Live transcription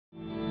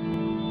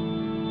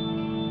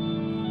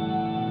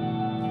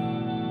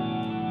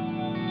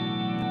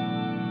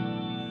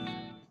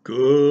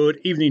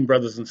Good evening,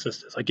 brothers and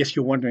sisters. I guess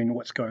you're wondering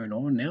what's going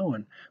on now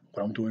and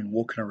what I'm doing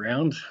walking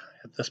around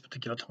at this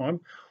particular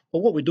time.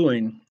 Well, what we're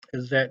doing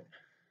is that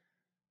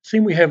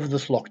seeing we have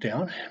this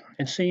lockdown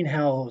and seeing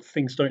how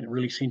things don't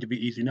really seem to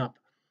be easing up,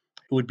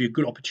 it would be a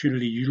good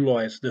opportunity to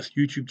utilize this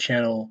YouTube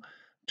channel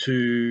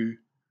to,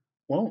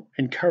 well,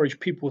 encourage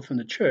people within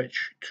the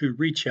church to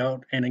reach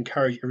out and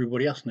encourage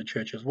everybody else in the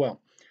church as well.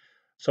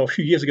 So a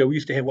few years ago, we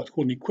used to have what's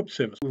called an equip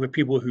service, where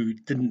people who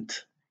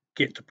didn't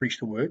get to preach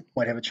the word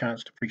might have a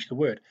chance to preach the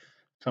word.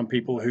 Some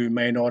people who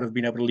may not have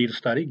been able to lead a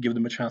study, give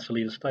them a chance to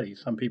lead a study.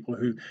 Some people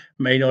who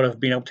may not have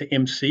been able to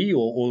MC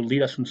or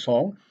lead us in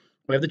song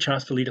will have the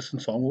chance to lead us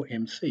in song or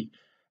MC.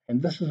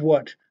 And this is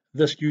what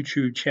this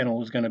YouTube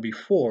channel is going to be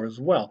for as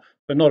well.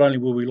 But not only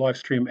will we live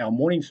stream our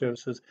morning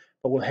services,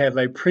 but we'll have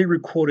a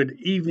pre-recorded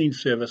evening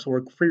service or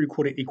a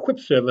pre-recorded equip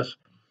service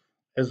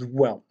as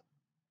well.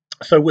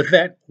 So with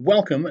that,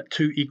 welcome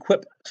to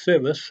Equip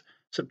Service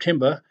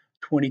September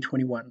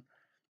 2021.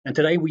 And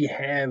today we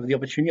have the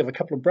opportunity of a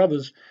couple of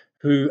brothers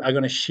who are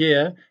going to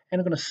share and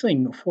are going to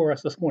sing for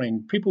us this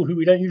morning. People who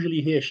we don't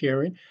usually hear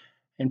sharing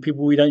and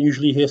people we don't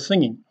usually hear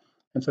singing.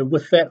 And so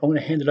with that, I'm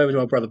going to hand it over to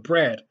our brother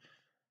Brad,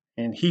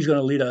 and he's going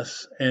to lead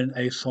us in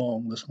a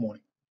song this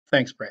morning.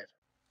 Thanks, Brad.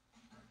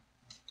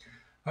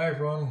 Hi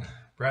everyone,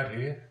 Brad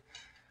here.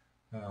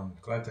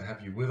 Glad to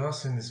have you with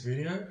us in this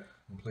video,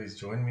 and please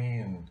join me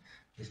in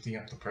lifting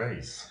up the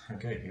praise.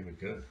 Okay, here we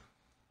go.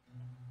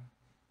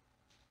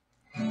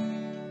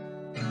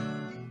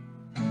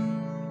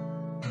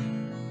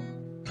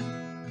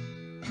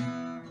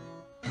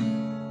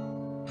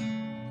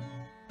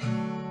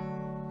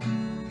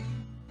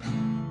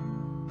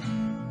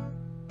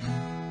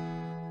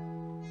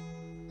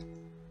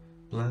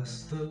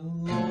 Bless the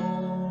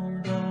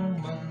Lord, oh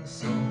my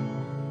soul.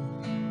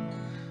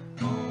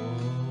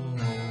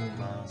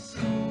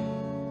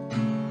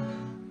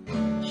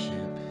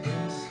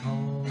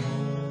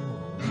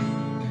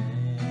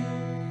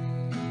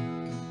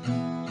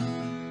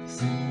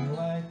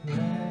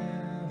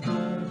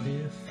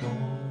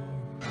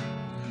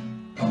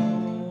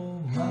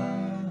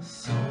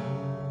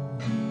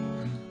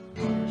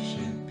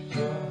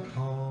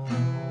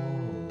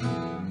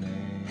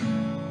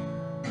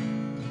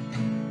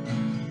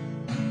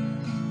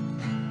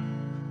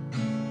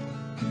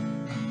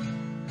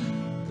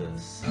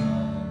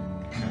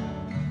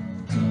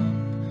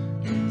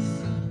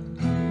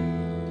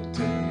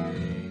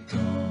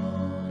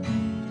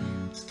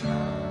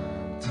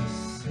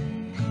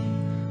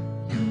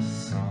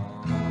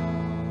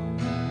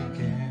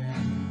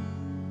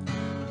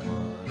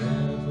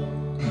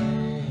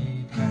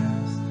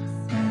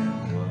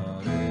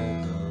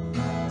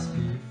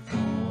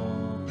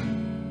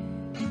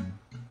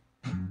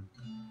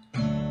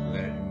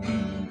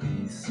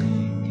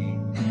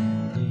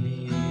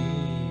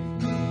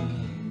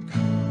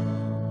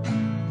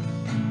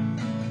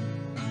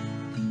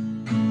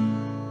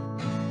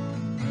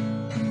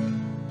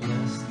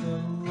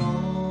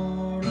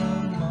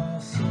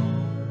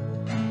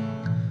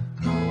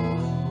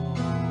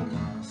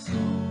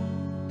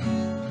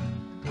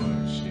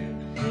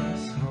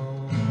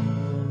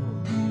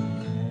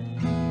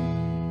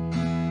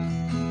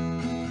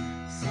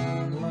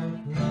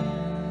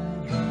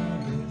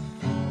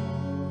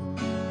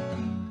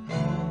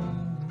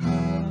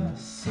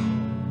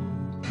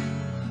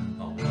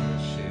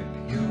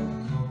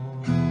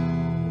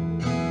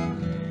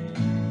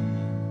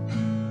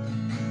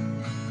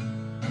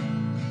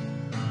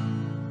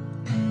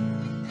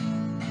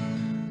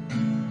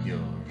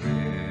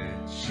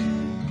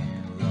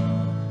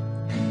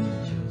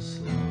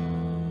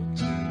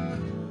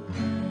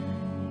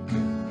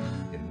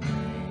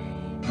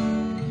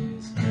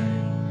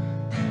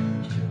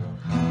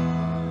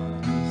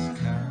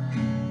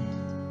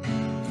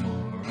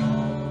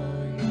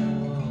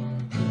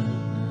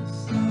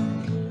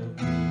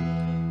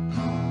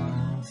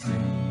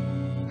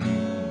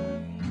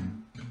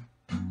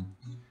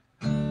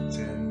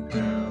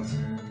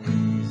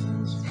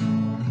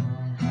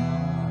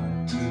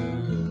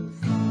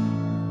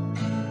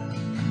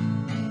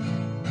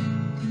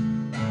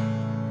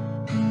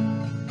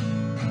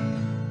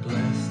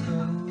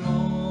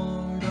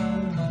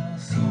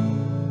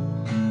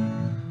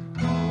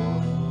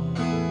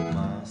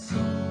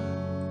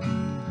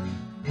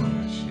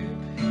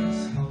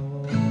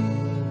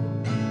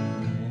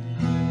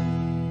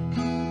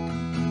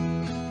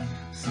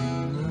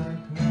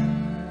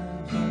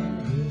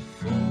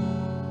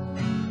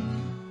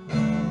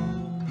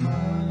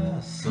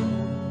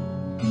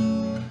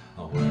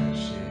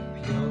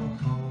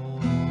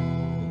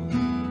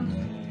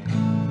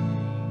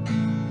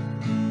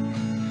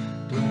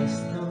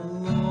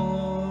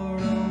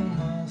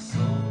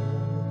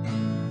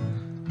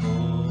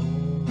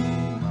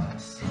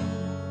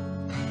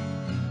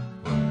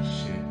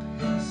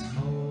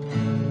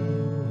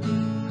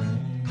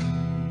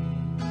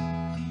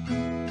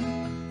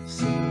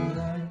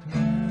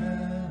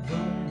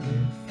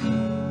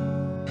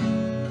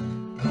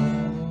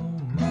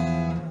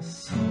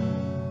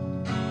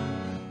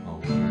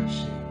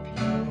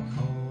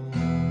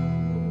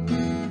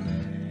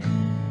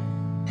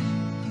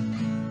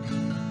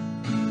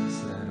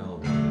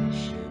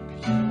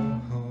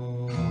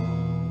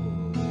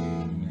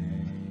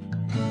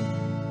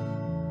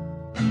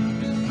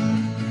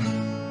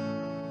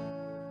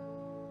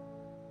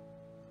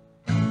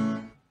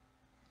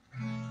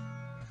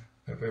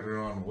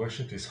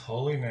 worship His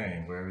holy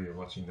name wherever you're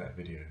watching that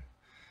video.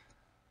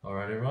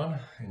 Alright everyone,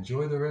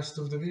 enjoy the rest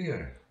of the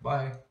video.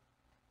 Bye.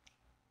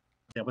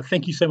 Yeah, but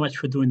thank you so much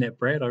for doing that,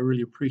 Brad. I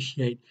really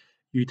appreciate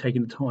you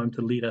taking the time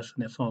to lead us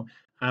in that song.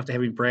 After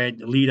having Brad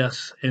lead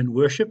us in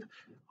worship,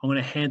 I'm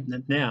going to hand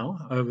it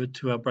now over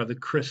to our brother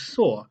Chris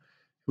Saw,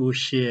 who will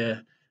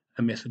share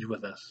a message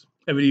with us.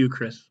 Over to you,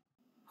 Chris.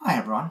 Hi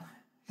everyone,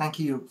 thank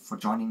you for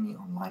joining me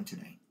online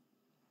today.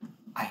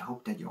 I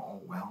hope that you're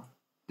all well,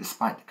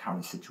 despite the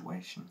current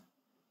situation.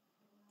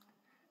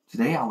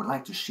 Today I would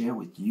like to share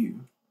with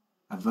you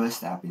a verse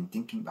that I've been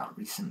thinking about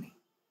recently,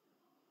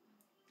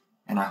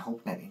 and I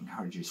hope that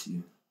encourages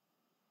you.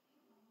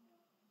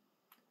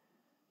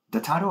 The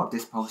title of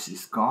this post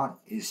is God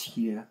is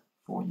Here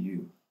for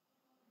You.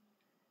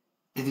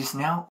 It is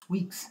now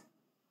weeks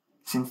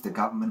since the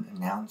government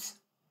announced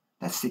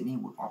that Sydney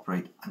would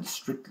operate under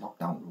strict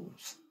lockdown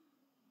rules.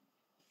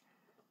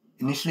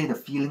 Initially, the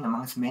feeling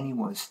amongst many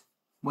was,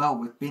 well,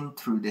 we've been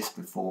through this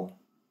before.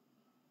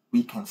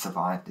 We can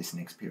survive this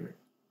next period.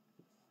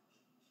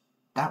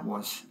 That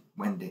was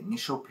when the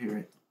initial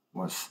period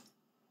was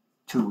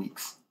 2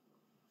 weeks.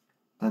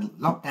 The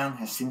lockdown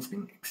has since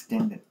been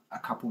extended a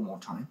couple more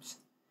times,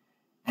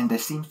 and there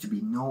seems to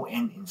be no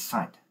end in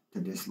sight to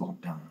this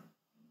lockdown.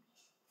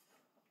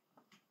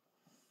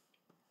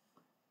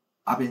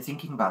 I've been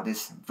thinking about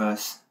this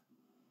verse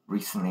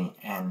recently,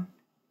 and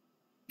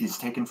it's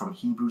taken from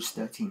Hebrews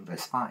 13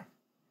 verse 5.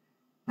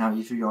 Now,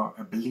 if you're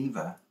a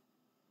believer,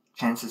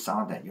 chances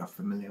are that you're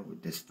familiar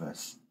with this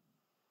verse.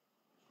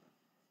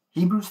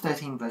 Hebrews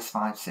 13 verse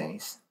 5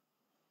 says,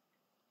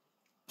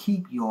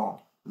 "Keep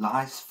your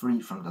lives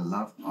free from the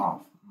love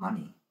of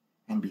money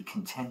and be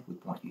content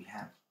with what you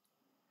have.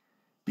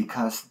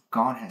 Because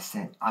God has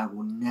said, I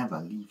will never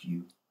leave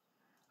you.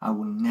 I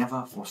will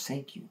never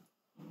forsake you."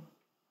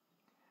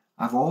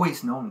 I've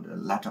always known the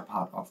latter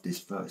part of this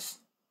verse.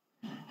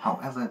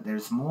 However,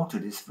 there's more to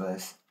this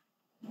verse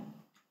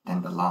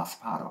than the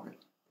last part of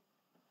it.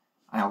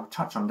 I'll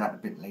touch on that a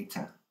bit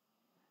later.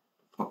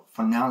 But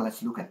for now,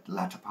 let's look at the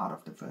latter part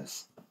of the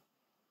verse.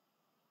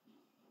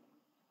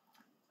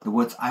 The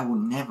words "I will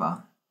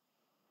never"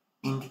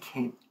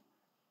 indicate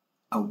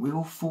a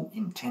willful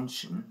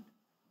intention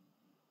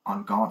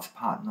on God's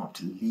part not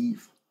to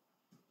leave,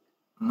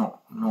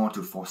 nor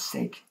to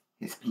forsake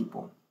His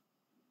people.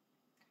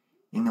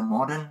 In the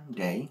modern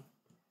day,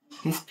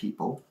 His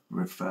people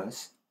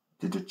refers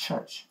to the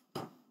church,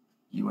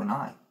 you and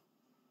I.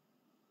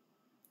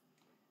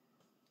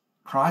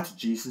 Prior to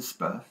Jesus'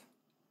 birth,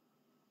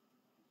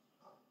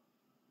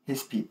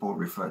 His people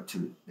referred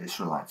to the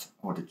Israelites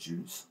or the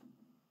Jews.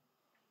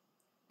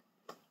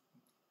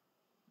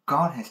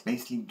 God has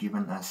basically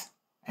given us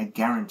a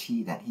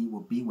guarantee that He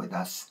will be with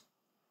us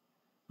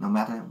no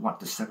matter what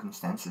the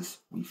circumstances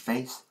we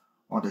face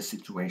or the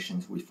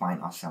situations we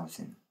find ourselves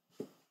in.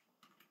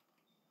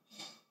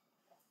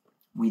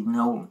 We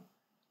know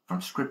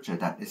from Scripture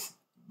that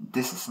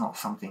this is not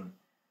something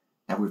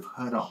that we've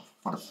heard of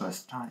for the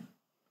first time.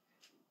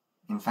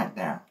 In fact,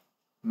 there are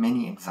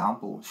many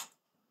examples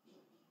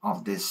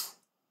of this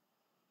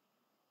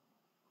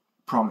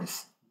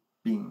promise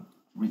being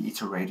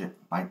reiterated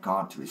by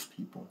God to His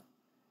people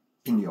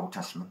in the Old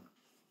Testament.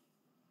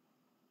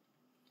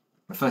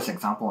 The first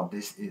example of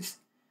this is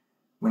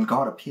when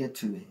God appeared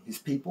to His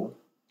people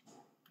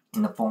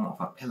in the form of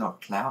a pillar of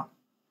cloud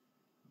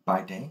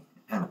by day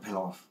and a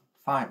pillar of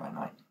fire by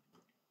night.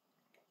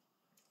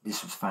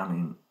 This was found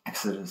in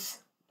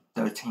Exodus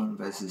 13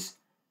 verses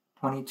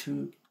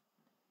 22,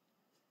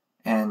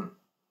 and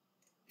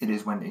it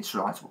is when the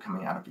Israelites were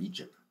coming out of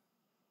Egypt.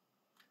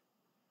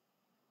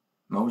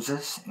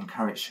 Moses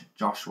encouraged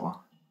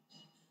Joshua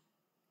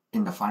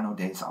in the final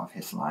days of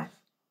his life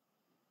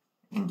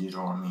in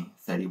Deuteronomy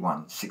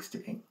 31,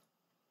 6-8.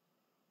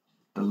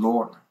 The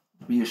Lord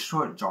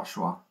reassured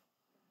Joshua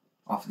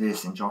of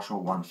this in Joshua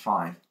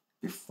 1:5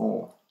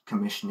 before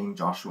commissioning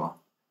Joshua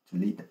to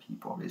lead the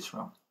people of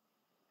Israel.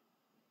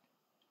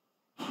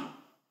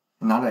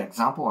 Another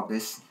example of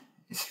this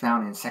is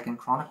found in 2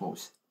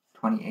 Chronicles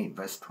 28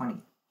 verse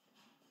 20,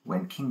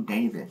 when King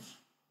David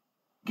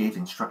gave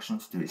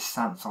instructions to his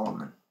son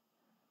Solomon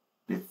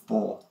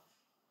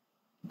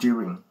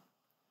during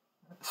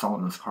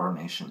Solomon's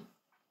coronation.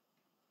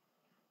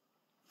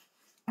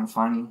 And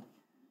finally,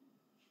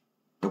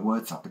 the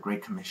words of the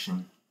Great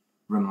Commission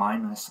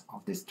remind us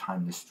of this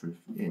timeless truth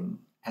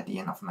at the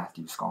end of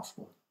Matthew's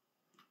Gospel.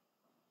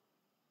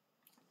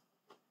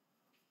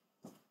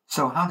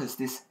 So how does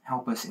this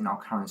help us in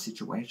our current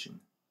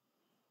situation?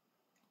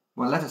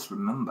 Well, let us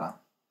remember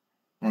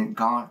that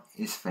God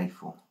is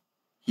faithful.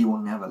 He will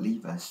never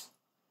leave us,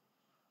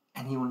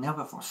 and He will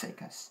never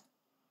forsake us.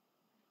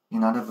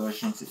 In other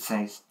versions it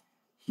says,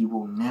 He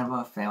will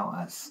never fail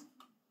us.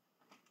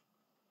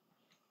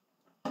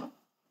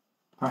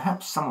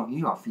 Perhaps some of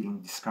you are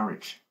feeling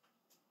discouraged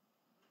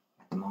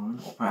at the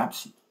moment, or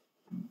perhaps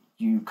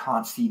you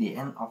can't see the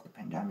end of the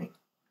pandemic.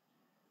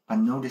 But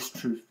know this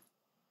truth,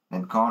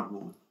 that God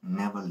will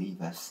never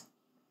leave us.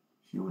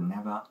 He will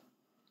never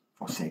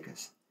forsake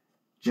us.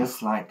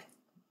 Just like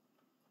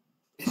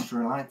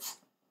Israelites,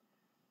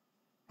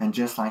 And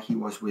just like he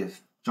was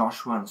with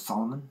Joshua and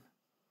Solomon,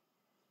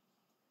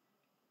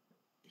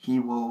 he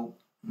will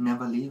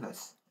never leave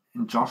us.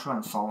 And Joshua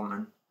and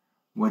Solomon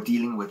were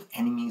dealing with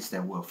enemies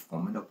that were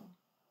formidable.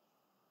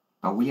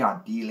 But we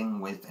are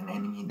dealing with an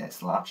enemy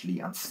that's largely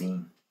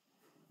unseen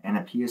and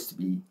appears to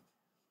be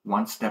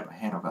one step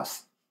ahead of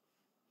us.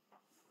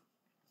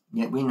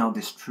 Yet we know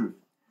this truth,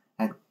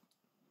 that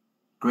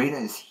greater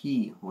is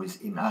he who is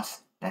in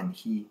us than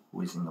he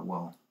who is in the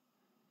world.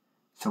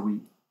 So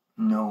we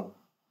know,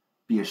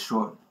 be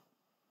assured,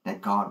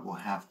 that God will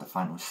have the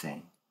final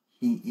say.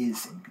 He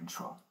is in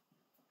control.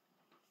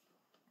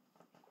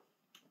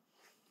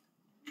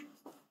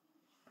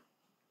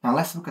 Now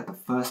let's look at the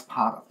first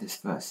part of this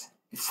verse.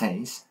 It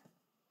says,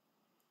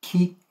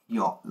 keep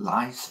your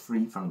lives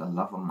free from the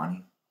love of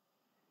money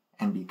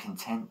and be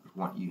content with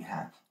what you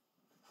have.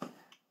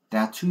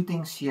 There are two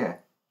things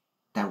here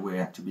that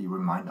we're to be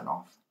reminded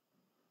of.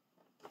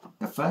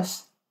 The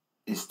first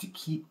is to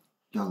keep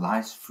your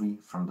lives free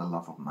from the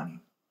love of money.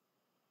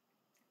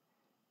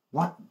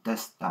 What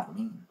does that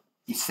mean?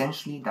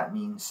 Essentially, that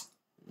means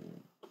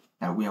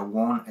that we are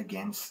warned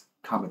against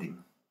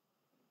coveting.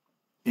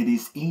 It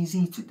is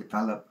easy to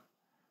develop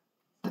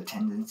the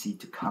tendency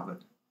to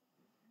covet.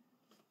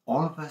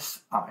 All of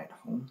us are at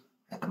home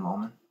at the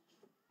moment,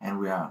 and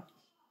we are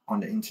on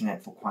the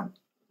internet for quite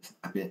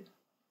a bit.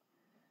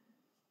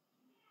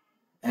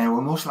 And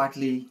we're most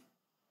likely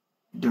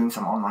doing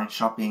some online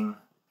shopping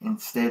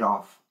instead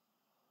of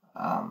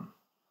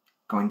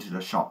going to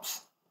the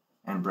shops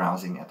and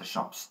browsing at the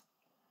shops.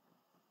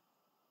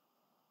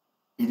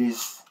 It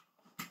is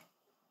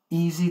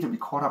easy to be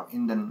caught up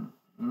in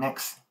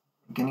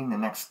getting the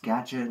next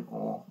gadget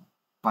or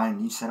buy a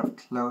new set of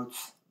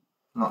clothes,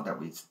 not that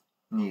we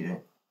need it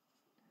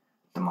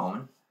at the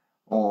moment,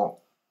 or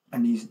a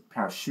new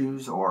pair of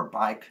shoes or a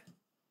bike,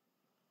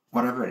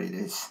 whatever it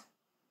is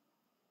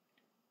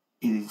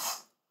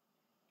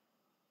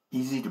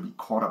easy to be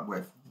caught up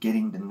with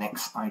getting the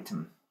next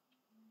item.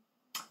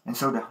 And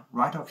so the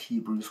writer of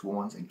Hebrews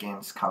warns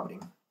against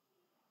coveting.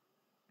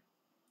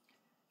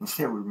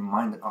 Instead, we're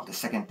reminded of the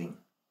second thing,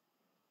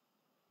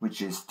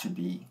 which is to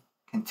be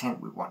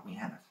content with what we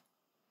have.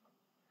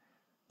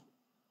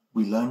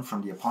 We learn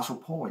from the Apostle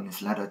Paul in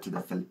his letter to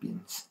the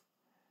Philippians,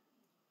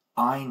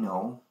 I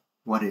know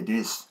what it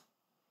is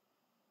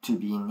to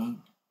be in need.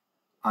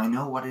 I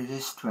know what it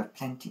is to have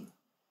plenty.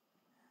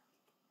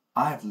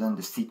 I have learned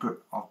the secret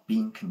of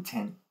being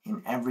content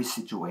in every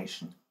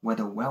situation,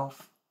 whether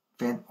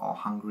well-fed or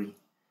hungry,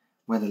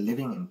 whether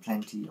living in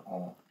plenty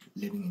or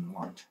living in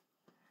want.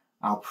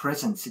 Our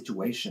present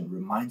situation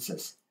reminds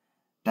us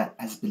that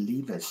as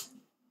believers,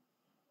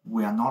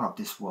 we are not of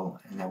this world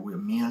and that we are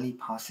merely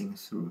passing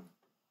through.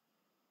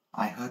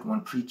 I heard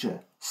one preacher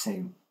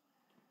say,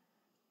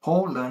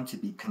 Paul learned to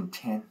be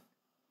content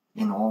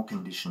in all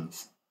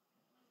conditions.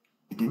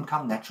 It didn't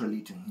come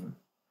naturally to him.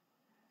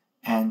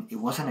 And it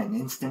wasn't an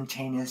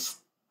instantaneous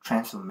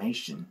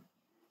transformation.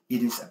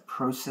 It is a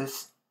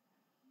process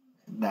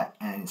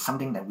and it's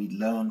something that we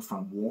learn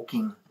from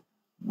walking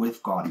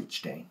with God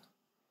each day.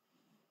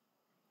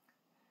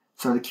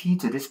 So the key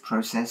to this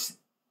process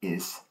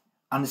is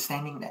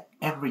understanding that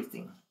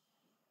everything,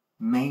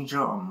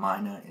 major or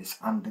minor, is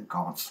under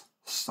God's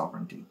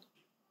sovereignty.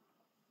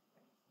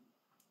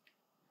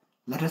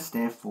 Let us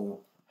therefore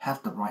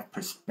have the right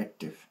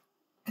perspective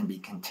and be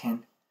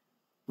content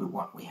with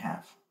what we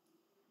have.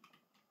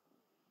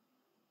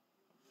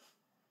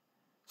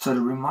 So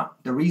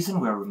the reason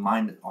we are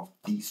reminded of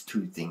these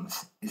two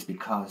things is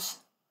because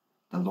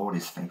the Lord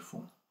is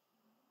faithful.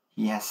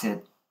 He has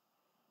said,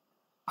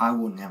 I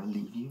will never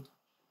leave you.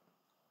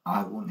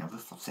 I will never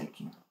forsake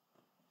you.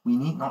 We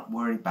need not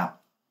worry about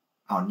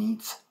our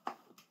needs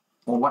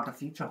or what the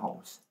future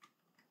holds.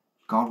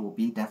 God will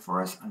be there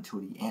for us until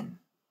the end.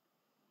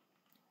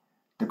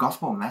 The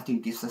Gospel of Matthew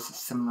gives us a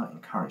similar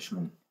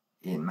encouragement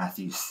in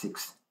Matthew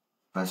 6,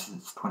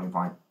 verses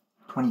 25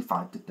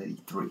 to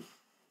 33.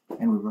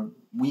 And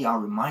we are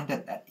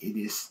reminded that it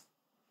is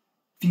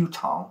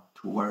futile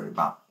to worry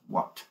about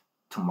what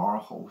tomorrow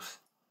holds,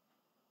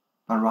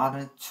 but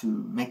rather to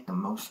make the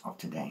most of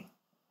today.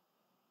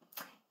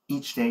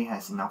 Each day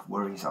has enough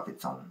worries of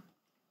its own.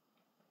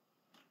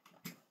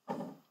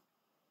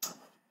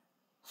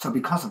 So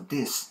because of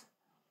this,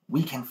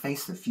 we can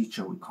face the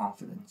future with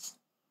confidence.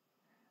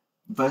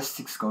 Verse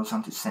 6 goes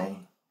on to say,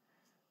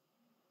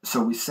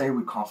 so we say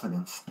with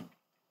confidence,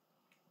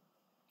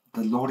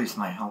 the Lord is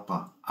my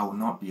helper, I will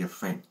not be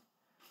afraid.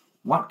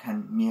 What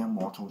can mere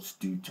mortals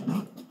do to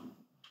me?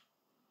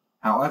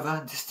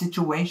 However, the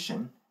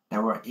situation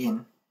that we're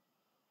in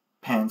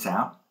pans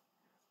out,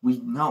 we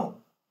know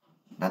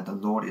that the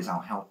Lord is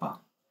our helper,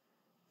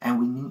 and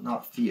we need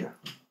not fear.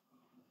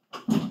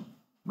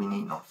 We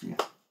need not fear.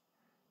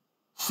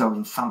 So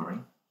in summary,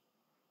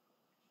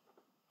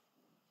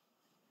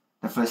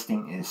 the first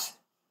thing is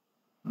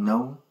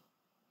know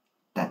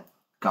that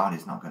God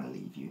is not going to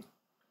leave you.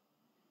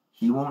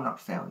 He will not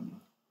fail you,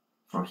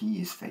 for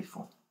He is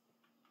faithful.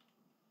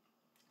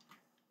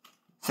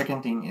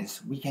 Second thing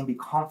is we can be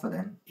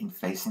confident in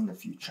facing the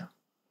future.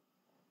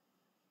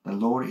 The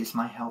Lord is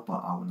my helper,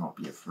 I will not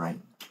be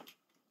afraid.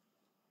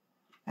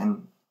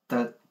 And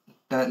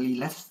thirdly,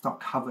 let us not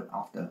covet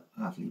after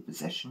earthly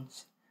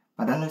possessions,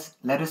 but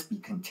let us be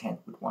content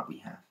with what we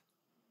have.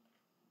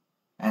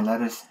 And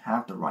let us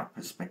have the right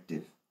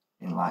perspective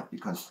in life,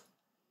 because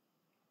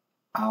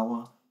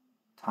our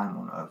time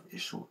on earth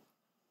is short.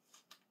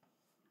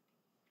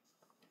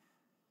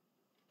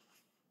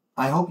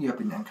 I hope you have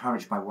been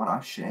encouraged by what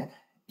I've shared.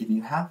 If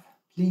you have,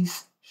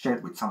 please share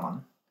it with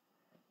someone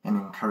and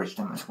encourage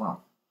them as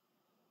well.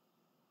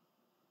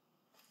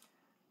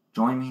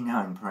 Join me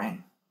now in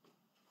praying.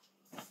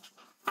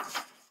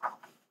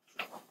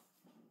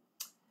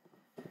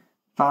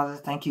 Father,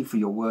 thank you for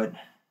your word.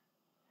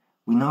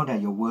 We know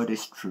that your word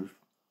is truth.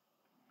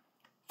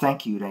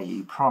 Thank you that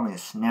you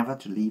promise never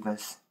to leave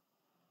us,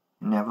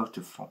 never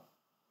to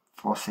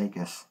forsake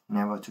us,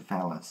 never to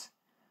fail us.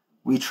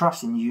 We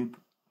trust in you,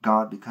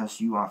 God,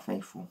 because you are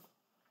faithful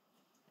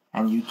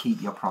and you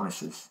keep your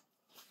promises.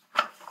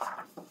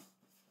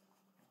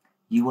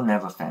 You will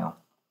never fail.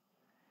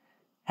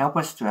 Help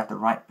us to have the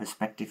right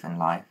perspective in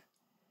life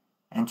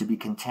and to be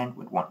content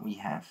with what we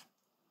have.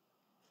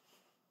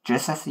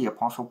 Just as the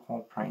Apostle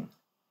Paul prayed,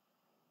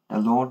 the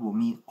Lord will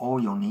meet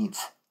all your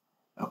needs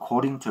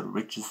according to the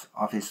riches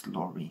of his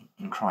glory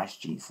in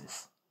Christ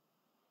Jesus.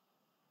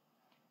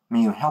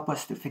 May you help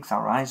us to fix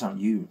our eyes on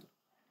you,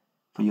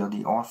 for you are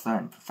the author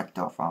and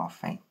perfecter of our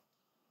faith.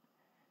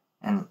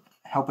 And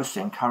help us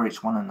to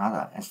encourage one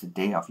another as the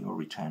day of your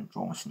return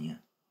draws near.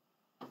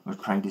 We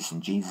pray this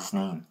in Jesus'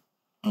 name.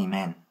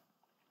 Amen.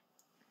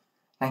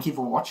 Thank you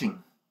for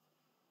watching.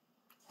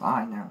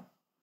 Bye now.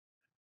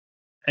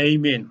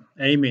 Amen.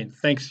 Amen.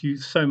 Thanks you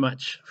so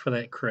much for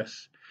that,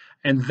 Chris.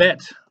 And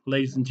that,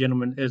 ladies and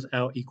gentlemen, is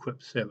our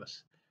Equip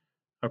service.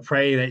 I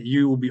pray that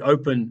you will be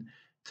open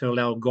to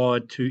allow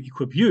God to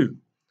equip you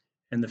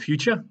in the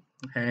future,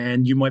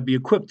 and you might be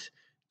equipped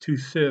to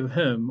serve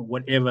him,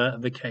 whatever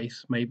the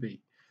case may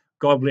be.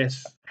 God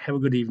bless. Have a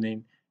good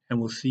evening, and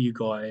we'll see you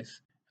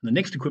guys in the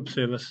next Equip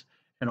service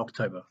in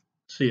October.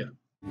 See ya.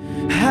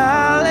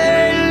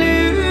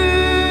 Hallelujah.